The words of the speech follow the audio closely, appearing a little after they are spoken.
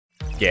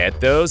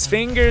Get those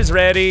fingers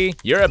ready!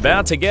 You're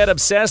about to get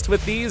obsessed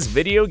with these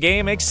video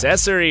game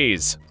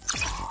accessories!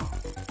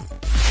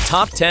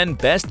 Top 10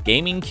 Best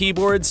Gaming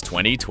Keyboards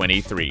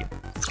 2023.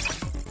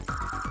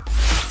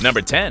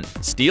 Number 10.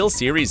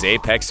 SteelSeries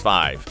Apex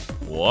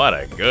 5. What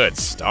a good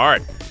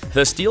start!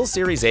 The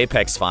SteelSeries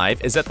Apex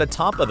 5 is at the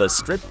top of the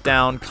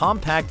stripped-down,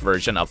 compact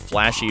version of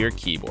flashier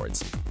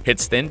keyboards.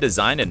 Its thin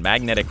design and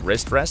magnetic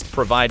wrist rest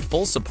provide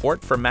full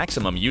support for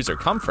maximum user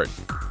comfort.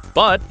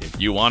 But if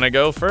you want to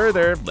go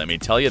further, let me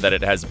tell you that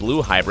it has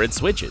blue hybrid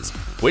switches,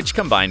 which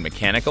combine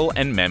mechanical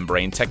and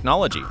membrane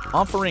technology,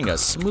 offering a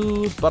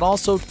smooth but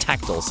also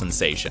tactile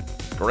sensation.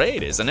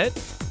 Great, isn't it?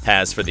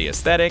 As for the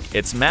aesthetic,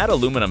 its matte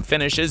aluminum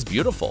finish is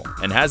beautiful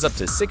and has up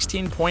to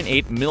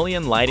 16.8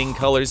 million lighting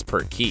colors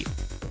per key.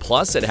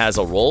 Plus, it has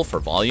a roll for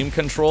volume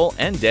control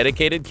and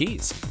dedicated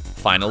keys.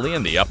 Finally,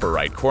 in the upper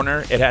right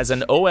corner, it has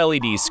an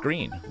OLED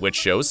screen, which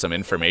shows some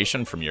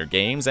information from your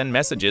games and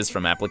messages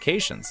from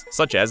applications,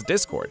 such as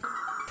Discord.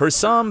 For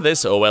some,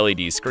 this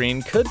OLED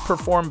screen could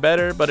perform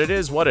better, but it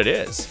is what it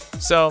is.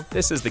 So,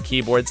 this is the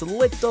keyboard's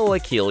little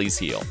Achilles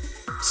heel.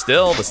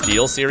 Still, the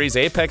SteelSeries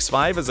Apex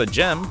 5 is a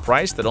gem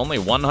priced at only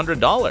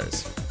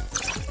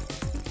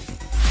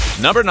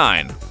 $100. Number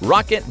 9.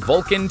 Rocket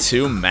Vulcan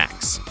 2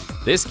 Max.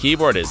 This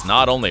keyboard is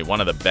not only one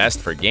of the best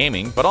for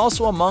gaming, but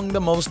also among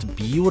the most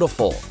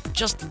beautiful.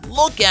 Just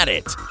look at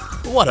it!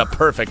 What a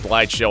perfect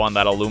light show on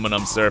that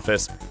aluminum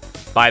surface.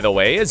 By the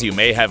way, as you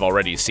may have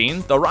already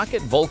seen, the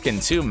Rocket Vulcan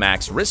 2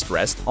 Max wrist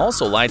rest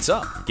also lights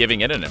up,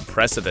 giving it an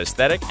impressive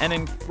aesthetic and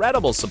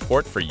incredible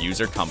support for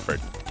user comfort.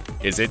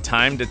 Is it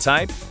time to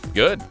type?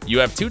 Good, you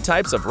have two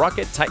types of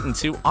Rocket Titan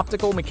 2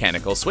 optical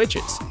mechanical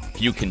switches.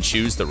 You can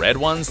choose the red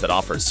ones that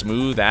offer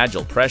smooth,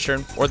 agile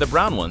pressure, or the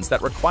brown ones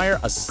that require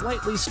a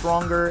slightly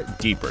stronger,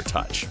 deeper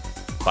touch.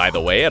 By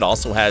the way, it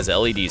also has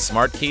LED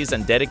smart keys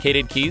and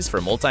dedicated keys for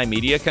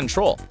multimedia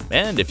control.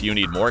 And if you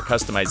need more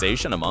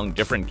customization among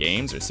different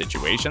games or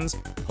situations,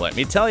 let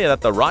me tell you that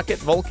the Rocket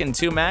Vulcan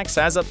 2 Max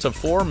has up to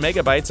 4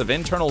 megabytes of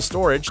internal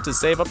storage to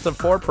save up to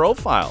 4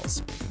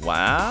 profiles.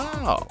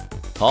 Wow!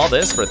 All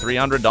this for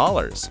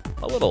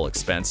 $300. A little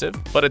expensive,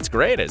 but it's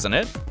great, isn't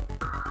it?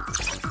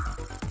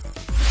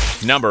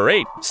 Number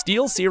 8.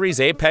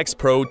 SteelSeries Apex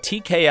Pro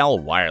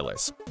TKL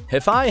Wireless.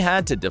 If I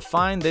had to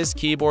define this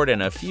keyboard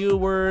in a few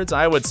words,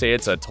 I would say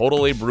it's a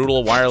totally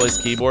brutal wireless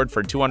keyboard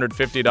for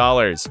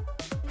 $250.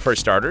 For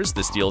starters,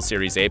 the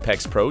SteelSeries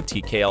Apex Pro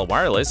TKL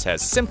Wireless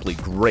has simply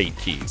great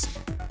keys.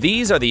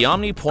 These are the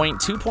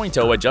OmniPoint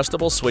 2.0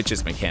 adjustable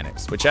switches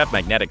mechanics, which have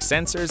magnetic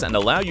sensors and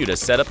allow you to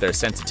set up their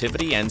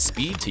sensitivity and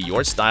speed to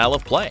your style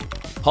of play.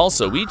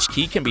 Also, each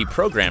key can be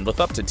programmed with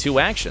up to 2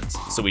 actions,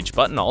 so each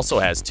button also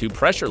has 2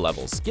 pressure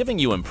levels, giving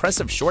you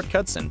impressive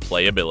shortcuts and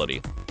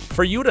playability.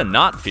 For you to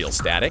not feel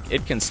static,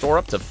 it can store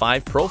up to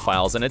 5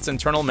 profiles in its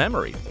internal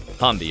memory.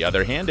 On the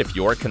other hand, if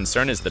your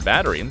concern is the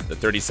battery, the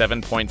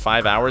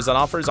 37.5 hours it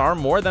offers are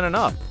more than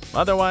enough.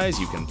 Otherwise,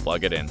 you can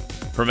plug it in.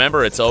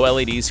 Remember its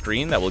OLED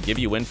screen that will give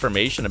you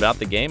information about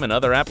the game and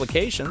other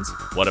applications.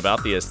 What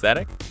about the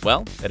aesthetic?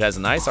 Well, it has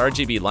nice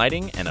RGB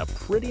lighting and a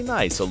pretty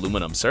nice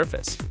aluminum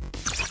surface.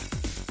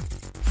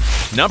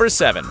 Number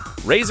 7.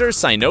 Razer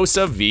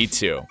Synosa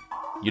V2.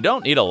 You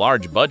don't need a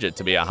large budget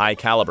to be a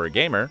high-caliber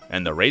gamer,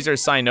 and the Razer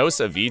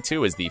Synosa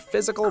V2 is the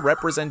physical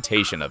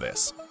representation of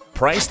this.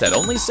 Priced at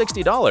only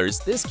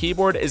 $60, this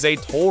keyboard is a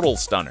total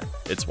stunner.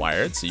 It's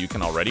wired, so you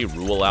can already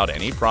rule out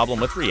any problem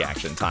with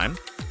reaction time.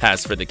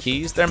 As for the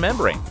keys, they're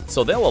membrane,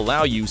 so they'll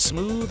allow you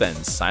smooth and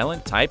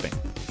silent typing.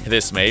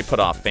 This may put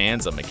off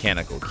fans of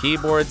mechanical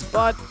keyboards,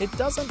 but it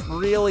doesn't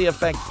really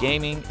affect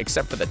gaming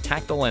except for the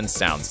tactile and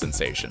sound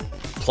sensation.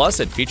 Plus,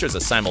 it features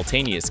a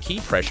simultaneous key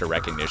pressure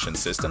recognition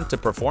system to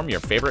perform your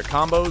favorite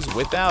combos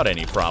without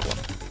any problem.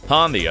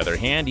 On the other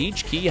hand,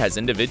 each key has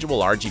individual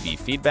RGB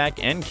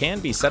feedback and can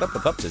be set up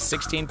with up to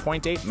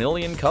 16.8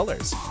 million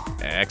colors.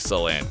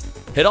 Excellent!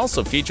 It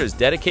also features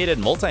dedicated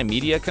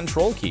multimedia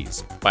control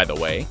keys. By the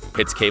way,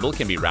 its cable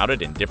can be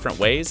routed in different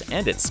ways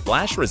and it's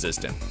splash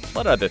resistant.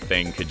 What other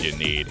thing could you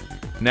need?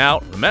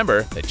 Now,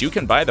 remember that you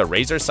can buy the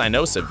Razer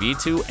Synosa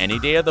V2 any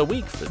day of the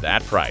week for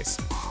that price.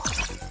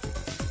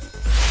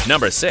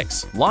 Number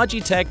 6.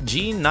 Logitech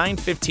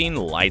G915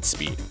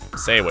 Lightspeed.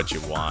 Say what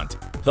you want.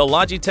 The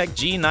Logitech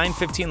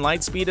G915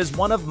 Lightspeed is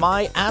one of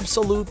my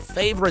absolute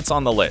favorites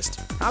on the list.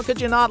 How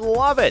could you not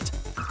love it?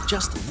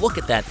 Just look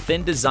at that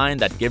thin design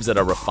that gives it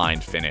a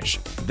refined finish.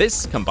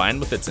 This, combined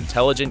with its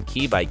intelligent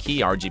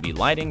key-by-key RGB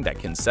lighting that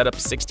can set up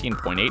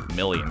 16.8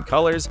 million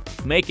colors,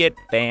 make it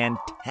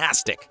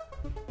fantastic.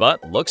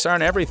 But looks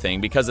aren't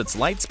everything because its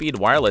Lightspeed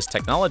wireless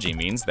technology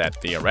means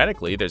that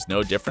theoretically there's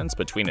no difference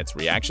between its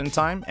reaction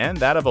time and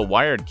that of a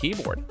wired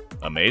keyboard.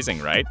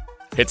 Amazing, right?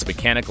 Its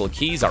mechanical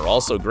keys are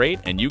also great,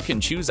 and you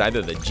can choose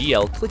either the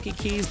GL clicky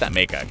keys that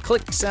make a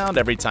click sound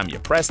every time you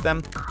press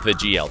them, the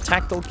GL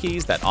tactile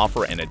keys that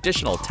offer an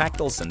additional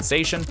tactile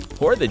sensation,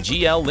 or the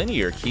GL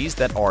linear keys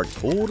that are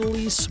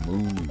totally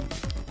smooth.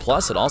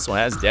 Plus, it also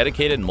has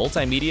dedicated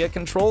multimedia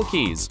control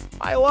keys.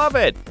 I love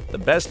it! The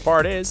best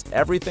part is,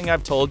 everything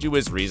I've told you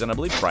is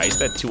reasonably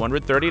priced at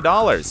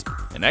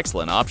 $230. An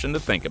excellent option to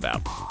think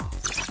about.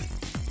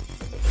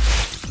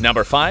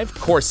 Number 5.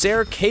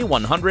 Corsair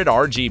K100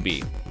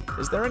 RGB.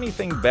 Is there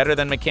anything better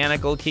than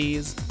mechanical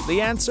keys? The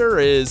answer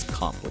is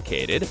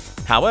complicated.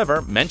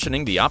 However,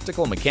 mentioning the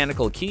optical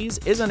mechanical keys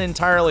isn't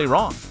entirely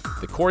wrong.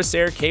 The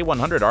Corsair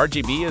K100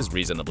 RGB is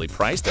reasonably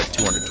priced at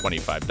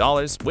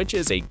 $225, which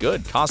is a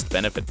good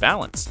cost-benefit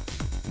balance.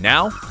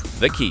 Now,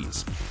 the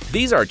keys.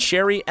 These are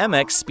Cherry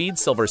MX Speed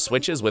Silver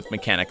switches with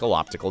mechanical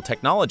optical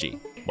technology.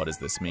 What does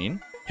this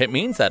mean? It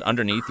means that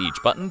underneath each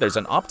button there's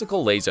an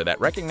optical laser that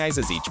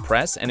recognizes each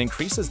press and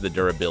increases the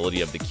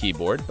durability of the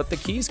keyboard, but the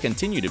keys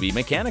continue to be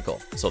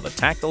mechanical, so the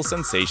tactile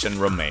sensation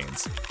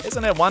remains.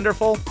 Isn't it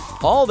wonderful?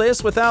 All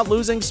this without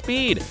losing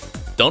speed!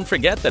 Don't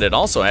forget that it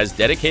also has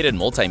dedicated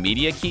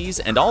multimedia keys,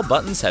 and all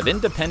buttons have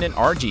independent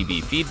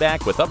RGB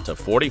feedback with up to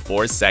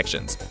 44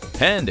 sections.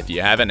 And if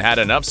you haven't had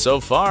enough so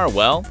far,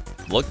 well,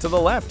 look to the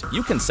left.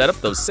 You can set up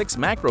those 6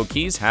 macro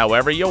keys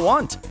however you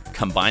want.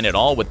 Combine it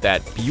all with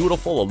that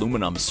beautiful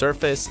aluminum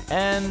surface,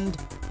 and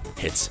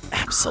it's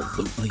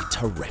absolutely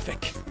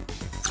terrific.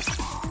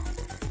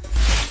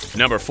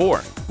 Number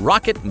 4.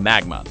 Rocket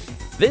Magma.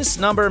 This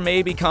number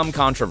may become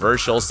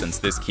controversial since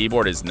this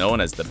keyboard is known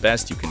as the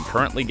best you can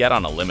currently get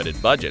on a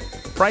limited budget,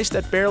 priced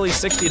at barely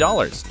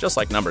 $60, just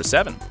like number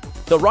 7.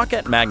 The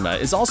Rocket Magma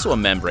is also a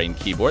membrane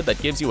keyboard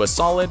that gives you a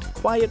solid,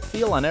 quiet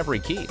feel on every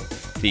key.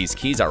 These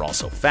keys are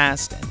also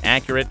fast and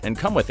accurate and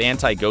come with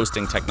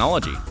anti-ghosting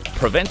technology,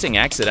 preventing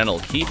accidental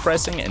key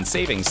pressing and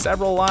saving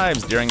several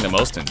lives during the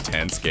most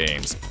intense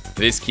games.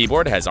 This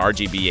keyboard has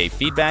RGBA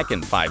feedback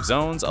in 5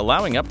 zones,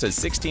 allowing up to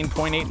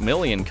 16.8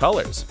 million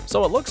colors,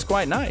 so it looks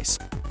quite nice.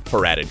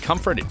 For added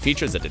comfort, it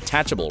features a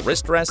detachable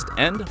wrist rest,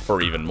 and,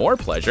 for even more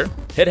pleasure,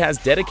 it has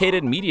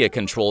dedicated media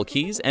control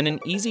keys and an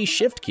easy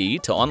shift key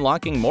to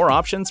unlocking more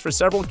options for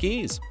several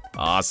keys.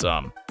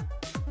 Awesome!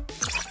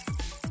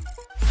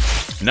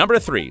 Number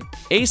 3.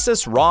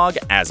 Asus ROG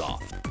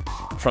Azoth.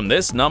 From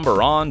this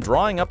number on,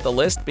 drawing up the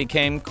list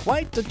became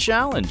quite a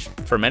challenge.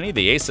 For many,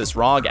 the Asus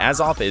ROG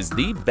Azoth is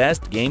the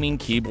best gaming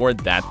keyboard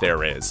that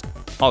there is.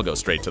 I'll go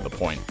straight to the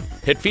point.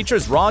 It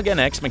features ROG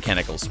NX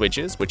mechanical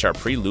switches, which are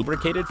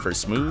pre-lubricated for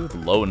smooth,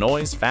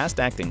 low-noise,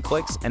 fast-acting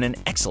clicks and an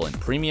excellent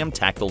premium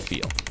tactile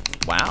feel.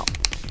 Wow!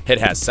 It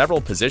has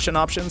several position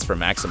options for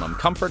maximum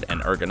comfort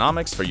and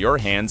ergonomics for your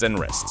hands and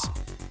wrists.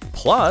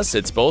 Plus,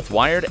 it's both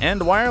wired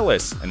and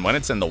wireless, and when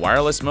it's in the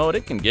wireless mode,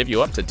 it can give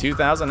you up to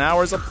 2,000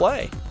 hours of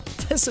play.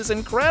 This is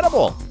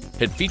incredible!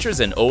 It features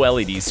an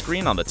OLED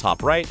screen on the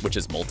top right, which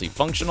is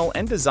multifunctional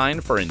and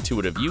designed for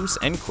intuitive use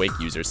and quick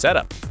user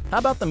setup. How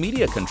about the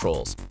media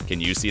controls?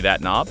 Can you see that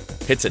knob?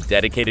 It's a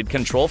dedicated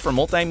control for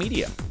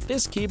multimedia.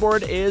 This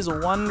keyboard is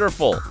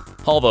wonderful,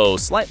 although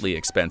slightly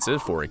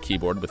expensive for a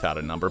keyboard without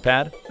a number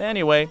pad.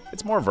 Anyway,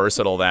 it's more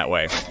versatile that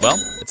way. Well,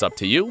 it's up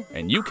to you,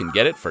 and you can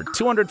get it for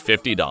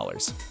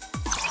 $250.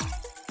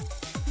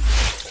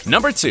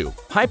 Number 2.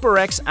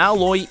 HyperX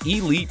Alloy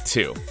Elite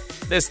 2.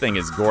 This thing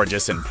is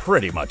gorgeous in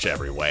pretty much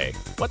every way.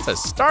 What to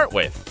start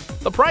with?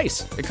 The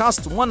price. It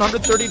costs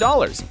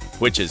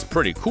 $130, which is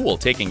pretty cool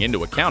taking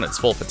into account its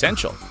full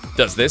potential.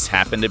 Does this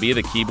happen to be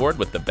the keyboard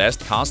with the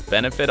best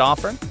cost-benefit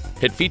offer?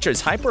 It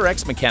features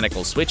HyperX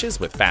mechanical switches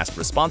with fast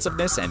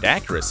responsiveness and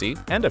accuracy,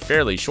 and a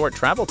fairly short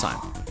travel time.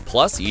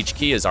 Plus, each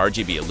key is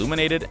RGB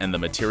illuminated, and the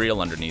material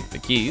underneath the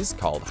keys,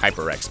 called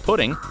HyperX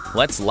Pudding,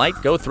 lets light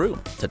go through.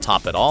 To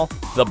top it all,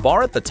 the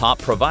bar at the top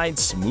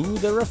provides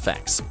smoother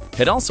effects.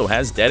 It also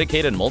has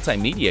dedicated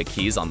multimedia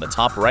keys on the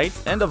top right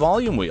and a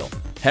volume wheel.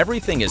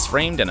 Everything is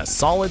framed in a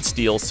solid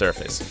steel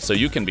surface, so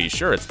you can be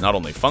sure it's not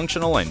only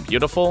functional and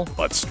beautiful,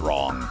 but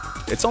strong.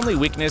 Its only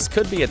weakness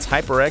could be its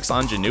HyperX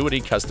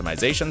Ingenuity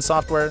customization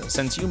software,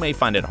 since you may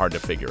find it hard to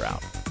figure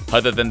out.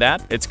 Other than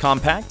that, it's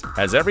compact,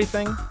 has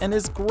everything, and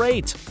is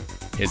great.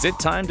 Is it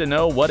time to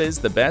know what is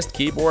the best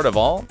keyboard of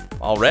all?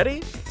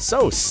 Already?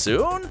 So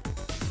soon?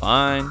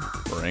 Fine,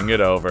 bring it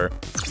over.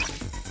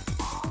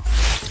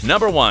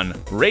 Number 1.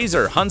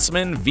 Razer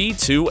Huntsman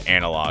V2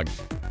 Analog.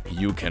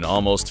 You can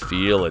almost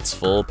feel its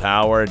full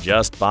power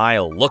just by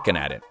looking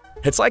at it.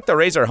 It's like the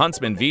Razer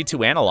Huntsman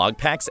V2 Analog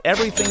packs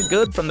everything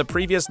good from the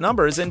previous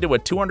numbers into a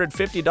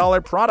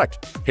 $250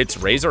 product. Its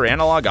Razer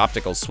analog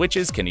optical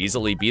switches can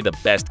easily be the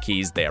best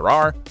keys there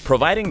are,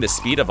 providing the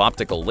speed of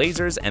optical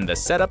lasers and the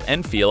setup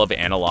and feel of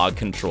analog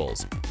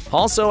controls.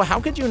 Also,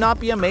 how could you not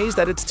be amazed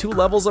at its 2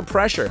 levels of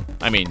pressure?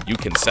 I mean, you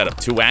can set up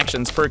 2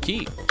 actions per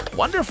key.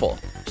 Wonderful!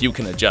 You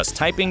can adjust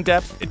typing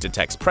depth, it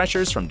detects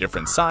pressures from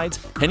different sides,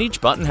 and each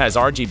button has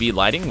RGB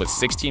lighting with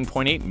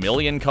 16.8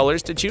 million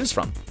colors to choose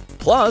from.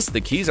 Plus, the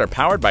keys are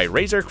powered by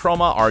Razer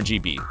Chroma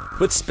RGB,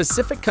 with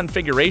specific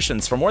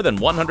configurations for more than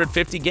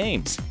 150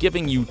 games,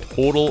 giving you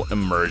total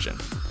immersion.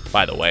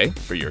 By the way,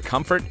 for your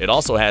comfort, it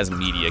also has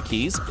media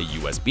keys, a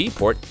USB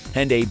port,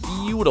 and a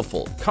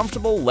beautiful,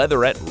 comfortable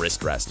leatherette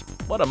wrist rest.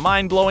 What a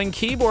mind-blowing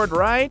keyboard,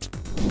 right?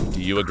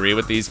 Do you agree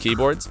with these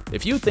keyboards?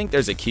 If you think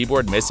there's a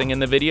keyboard missing in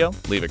the video,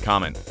 leave a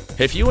comment.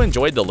 If you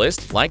enjoyed the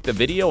list, like the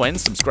video and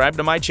subscribe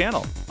to my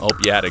channel.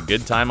 Hope you had a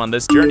good time on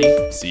this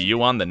journey. See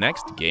you on the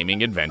next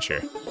gaming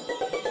adventure.